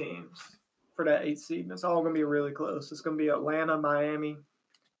 3 teams for that 8th seed. And it's all going to be really close. It's going to be Atlanta, Miami,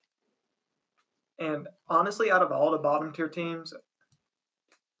 and honestly, out of all the bottom tier teams,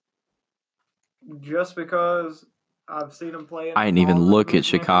 just because I've seen them play, I didn't even look at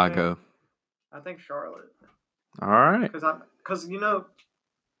Chicago. I think Charlotte. All right. Because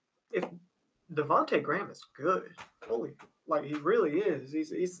if Devontae Graham is good, he really is.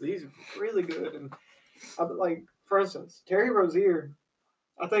 He's really good, and for instance, Terry Rozier.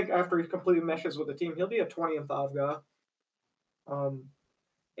 I think after he completely meshes with the team, he'll be a 20-5 guy.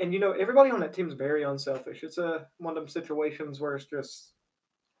 And everybody on that team is very unselfish. It's one of them situations where it's just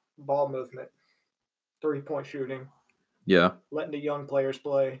ball movement, 3-point shooting. Yeah. Letting the young players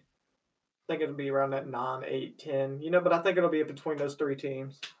play. I think it'll be around that 9, 8, 10. But I think it'll be between those 3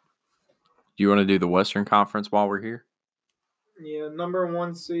 teams. Do you want to do the Western Conference while we're here? Yeah, number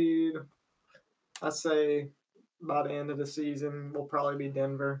 1 seed, I say by the end of the season will probably be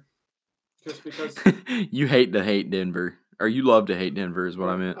Denver. Just because you hate to hate Denver. Or you love to hate Denver is what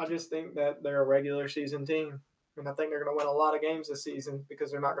I meant. I just think that they're a regular season team. And I think they're going to win a lot of games this season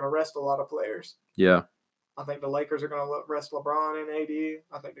because they're not going to rest a lot of players. Yeah. I think the Lakers are going to rest LeBron and AD.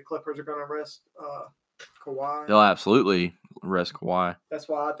 I think the Clippers are going to rest Kawhi. They'll absolutely rest Kawhi. That's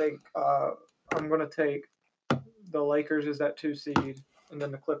why I think I'm going to take the Lakers as that 2 seed and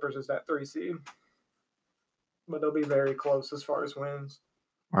then the Clippers as that 3 seed. But they'll be very close as far as wins.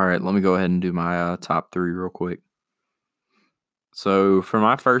 All right, let me go ahead and do my top 3 real quick. So for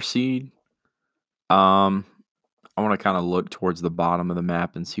my first seed, I want to kind of look towards the bottom of the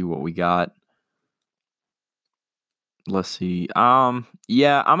map and see what we got. Let's see.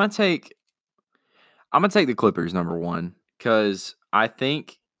 Yeah, I'm gonna take the Clippers number 1 because I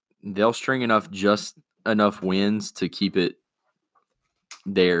think they'll string enough wins to keep it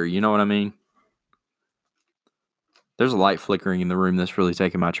there. You know what I mean? There's a light flickering in the room that's really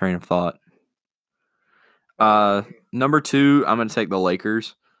taking my train of thought. Number 2, I'm going to take the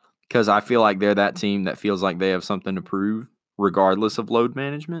Lakers because I feel like they're that team that feels like they have something to prove regardless of load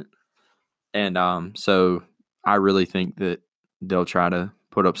management. And so I really think that they'll try to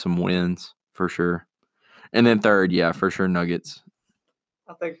put up some wins for sure. And then 3rd, yeah, for sure, Nuggets.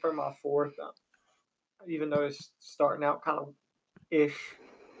 I think for my 4th, even though it's starting out kind of ish,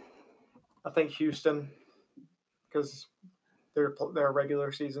 I think Houston, because they're a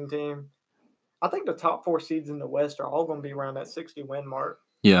regular season team. I think the top 4 seeds in the West are all going to be around that 60-win mark.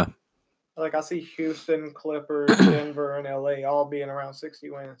 Yeah. I see Houston, Clippers, Denver, and LA all being around 60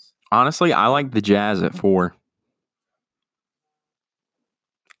 wins. Honestly, I like the Jazz at 4.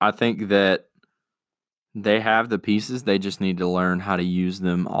 I think that they have the pieces. They just need to learn how to use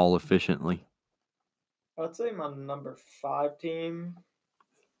them all efficiently. I'd say my number 5 team,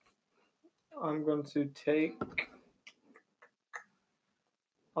 I'm going to take...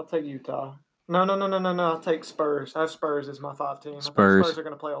 I'll take Utah. No. I'll take Spurs. I have Spurs as my 5 team. I think Spurs are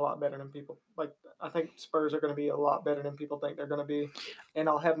going to play a lot better than people. I think Spurs are going to be a lot better than people think they're going to be. And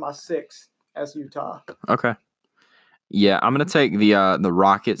I'll have my 6 as Utah. Okay. Yeah, I'm going to take the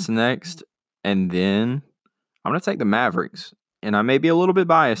Rockets next, and then I'm going to take the Mavericks. And I may be a little bit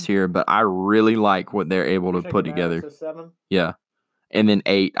biased here, but I really like what they're able to put together. 7? Yeah. And then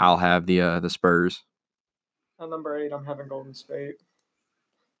 8, I'll have the Spurs. At number 8, I'm having Golden State.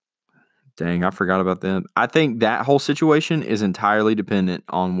 Dang, I forgot about them. I think that whole situation is entirely dependent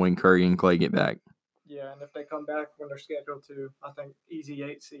on when Curry and Clay get back. Yeah, and if they come back when they're scheduled to, I think easy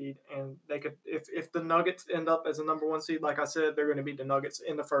 8 seed, and they could if the Nuggets end up as a number 1 seed, like I said, they're going to beat the Nuggets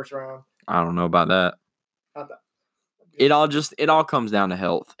in the first round. I don't know about that. It all comes down to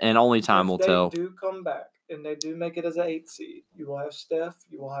health, and only time will tell. If they do come back and they do make it as an 8 seed, you will have Steph,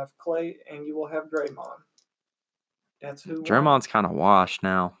 you will have Clay, and you will have Draymond. That's who. Draymond's kind of washed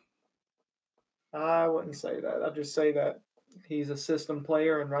now. I wouldn't say that. I'd just say that he's a system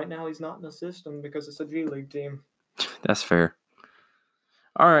player, and right now he's not in the system because it's a G League team. That's fair.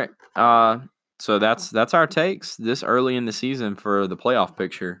 All right. So that's our takes this early in the season for the playoff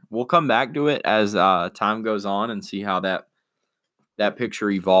picture. We'll come back to it as time goes on and see how that picture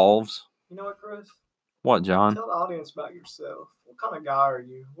evolves. You know what, Chris? What, John? Tell the audience about yourself. What kind of guy are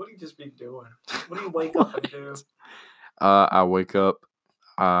you? What do you just be doing? What do you wake up and do? I wake up.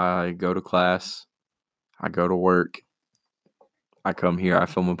 I go to class. I go to work. I come here. I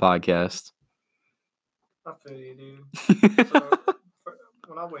film a podcast. I feel you, dude. So,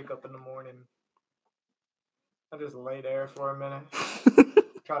 when I wake up in the morning, I just lay there for a minute,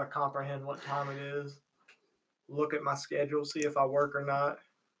 try to comprehend what time it is, look at my schedule, see if I work or not.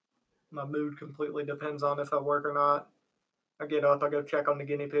 My mood completely depends on if I work or not. I get up, I go check on the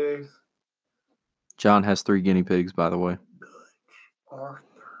guinea pigs. John has 3 guinea pigs, by the way. Arthur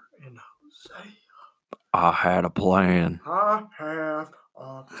and Jose. I had a plan. I have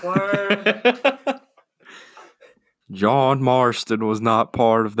a plan. John Marston was not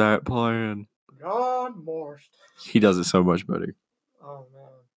part of that plan. John Marston. He does it so much better. Oh, man.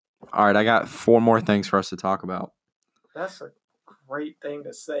 All right, I got 4 more things for us to talk about. That's a great thing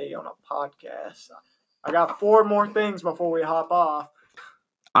to say on a podcast. I got 4 more things before we hop off.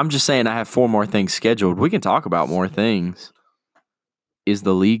 I'm just saying I have 4 more things scheduled. We can talk about more things. Is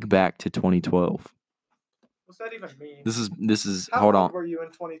the league back to 2012? What's that even mean? This is How hold old on. were you in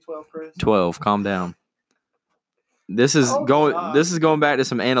 2012, Chris? 12. Calm down. This is going back to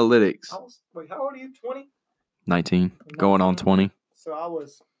some analytics. How old are you? 20? 19. Going on 20. So I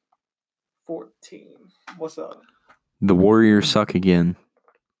was 14. What's up? The Warriors suck again.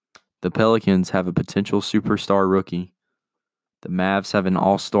 The Pelicans have a potential superstar rookie. The Mavs have an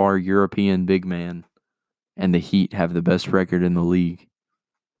all-star European big man. And the Heat have the best record in the league.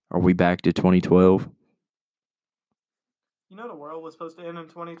 Are we back to 2012? You know the world was supposed to end in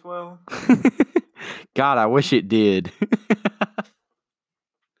 2012? God, I wish it did.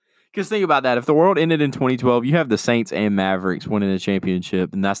 Because think about that. If the world ended in 2012, you have the Saints and Mavericks winning a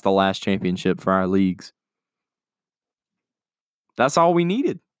championship, and that's the last championship for our leagues. That's all we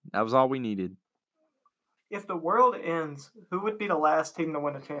needed. That was all we needed. If the world ends, who would be the last team to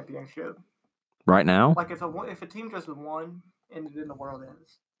win a championship? Right now? Like if a team just won and then the world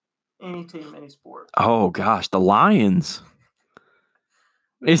ends. Any team, any sport. Oh, gosh. The Lions.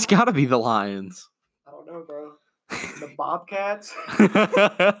 It's got to be the Lions. I don't know, bro. The Bobcats.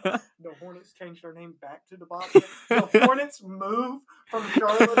 The Hornets changed their name back to the Bobcats. The Hornets move from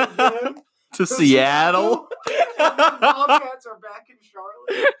Charlotte again to Seattle. And the Bobcats are back in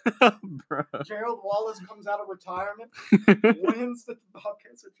Charlotte. Bro. Gerald Wallace comes out of retirement, wins the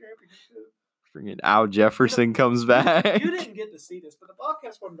Bobcats a championship. Freaking Al Jefferson comes back. You didn't get to see this, but the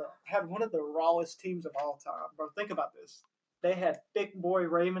Bobcats had one of the rawest teams of all time. Bro, think about this. They had big boy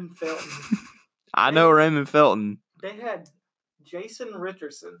Raymond Felton. I know Raymond Felton. They had Jason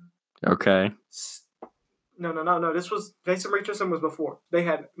Richardson. Okay. No. This was Jason Richardson was before. They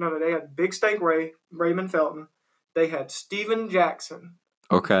had Big Steak Raymond Felton. They had Steven Jackson.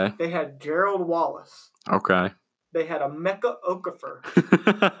 Okay. They had Gerald Wallace. Okay. They had Emeka Okafor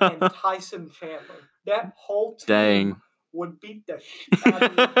and Tyson Chandler. That whole team would beat the shit out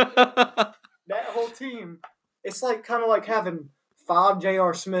of you. That whole team. It's like kind of like having 5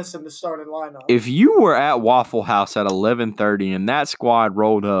 J.R. Smiths in the starting lineup. If you were at Waffle House at 11:30 and that squad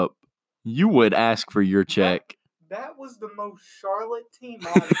rolled up, you would ask for your check. That was the most Charlotte team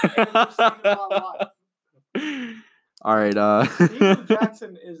I've ever seen in my life. All right. Steven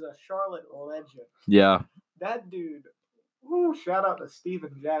Jackson is a Charlotte legend. Yeah. That dude. Woo, shout out to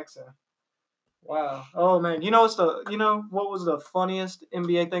Steven Jackson. Wow. Oh man. You know what was the funniest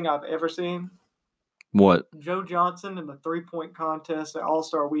NBA thing I've ever seen? What? Joe Johnson in the 3-point contest at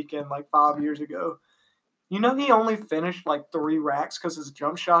All-Star Weekend like 5 years ago. You know he only finished like 3 racks because his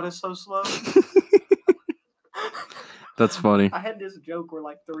jump shot is so slow? That's funny. I had this joke where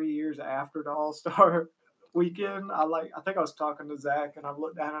like 3 years after the All-Star Weekend, I think I was talking to Zach and I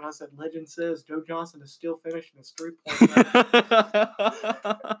looked down and I said, legend says Joe Johnson is still finishing his 3-point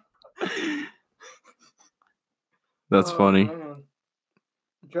rack. That's funny. Man.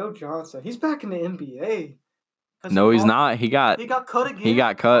 Joe Johnson. He's back in the NBA. No, he's not. He got cut again. He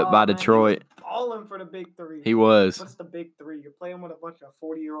got cut by Detroit. He was balling for the big 3. He was. What's the big 3? You're playing with a bunch of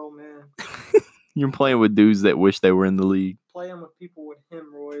 40-year-old men. You're playing with dudes that wish they were in the league. Playing with people with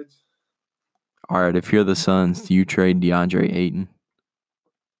hemorrhoids. All right, if you're the Suns, do you trade DeAndre Ayton?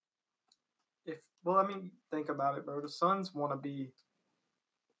 Think about it, bro. The Suns want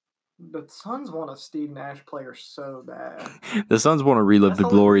a Steve Nash player so bad. The Suns want to relive the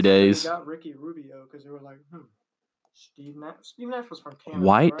glory days. They got Ricky Rubio because they were like, Steve Nash. Steve Nash was from Canada,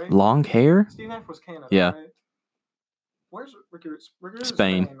 White, right? long hair? Steve Nash was Canada, yeah. Right? Where's Ricky? Ricky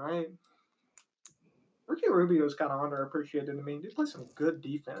Spain, right? Ricky Rubio's kind of underappreciated to me. He plays some good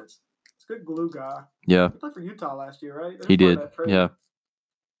defense. He's a good glue guy. Yeah. He played for Utah last year, right? He did. Yeah.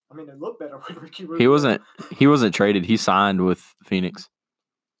 I mean, it looked better with Ricky Rubio. He wasn't traded. He signed with Phoenix.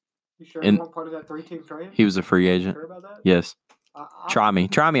 You sure he wasn't part of that 3-team trade? He was a free agent. You sure about that? Yes. Try me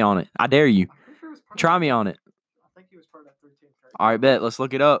on it. I dare you. Try me on it. I think he was part of that 3-team trade. All right, bet. Let's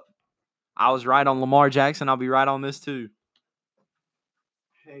look it up. I was right on Lamar Jackson. I'll be right on this too.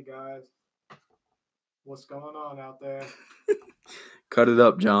 Hey guys, What's going on out there? Cut it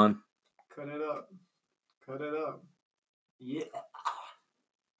up, John. Cut it up. Cut it up. Yeah.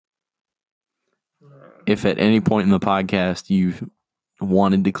 If at any point in the podcast you've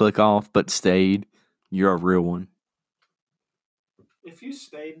wanted to click off but stayed, you're a real one. If you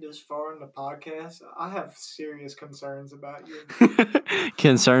stayed this far in the podcast, I have serious concerns about you.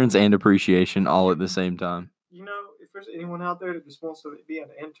 Concerns and appreciation all at the same time. You know, if there's anyone out there that just wants to be an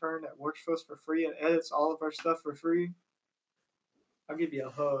intern that works for us for free and edits all of our stuff for free, I'll give you a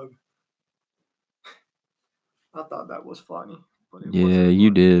hug. I thought that was funny. But it wasn't funny.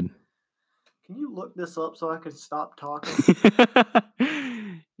 You did. Can you look this up so I can stop talking?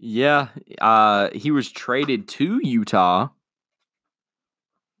 Yeah. He was traded to Utah,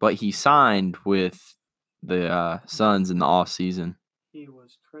 but he signed with the Suns in the offseason. He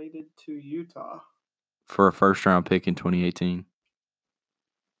was traded to Utah for a first-round pick in 2018.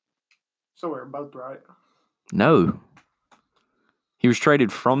 So we're both right. No. He was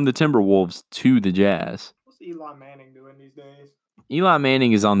traded from the Timberwolves to the Jazz. What's Eli Manning doing these days? Eli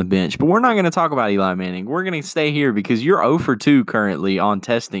Manning is on the bench, but we're not going to talk about Eli Manning. We're going to stay here because you're 0 for 2 currently on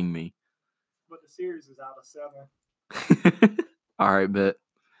testing me. But the series is out of 7. All right, bet.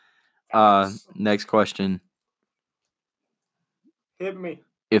 Next question. Hit me.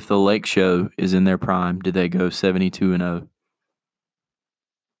 If the Lake Show is in their prime, did they go 72-0?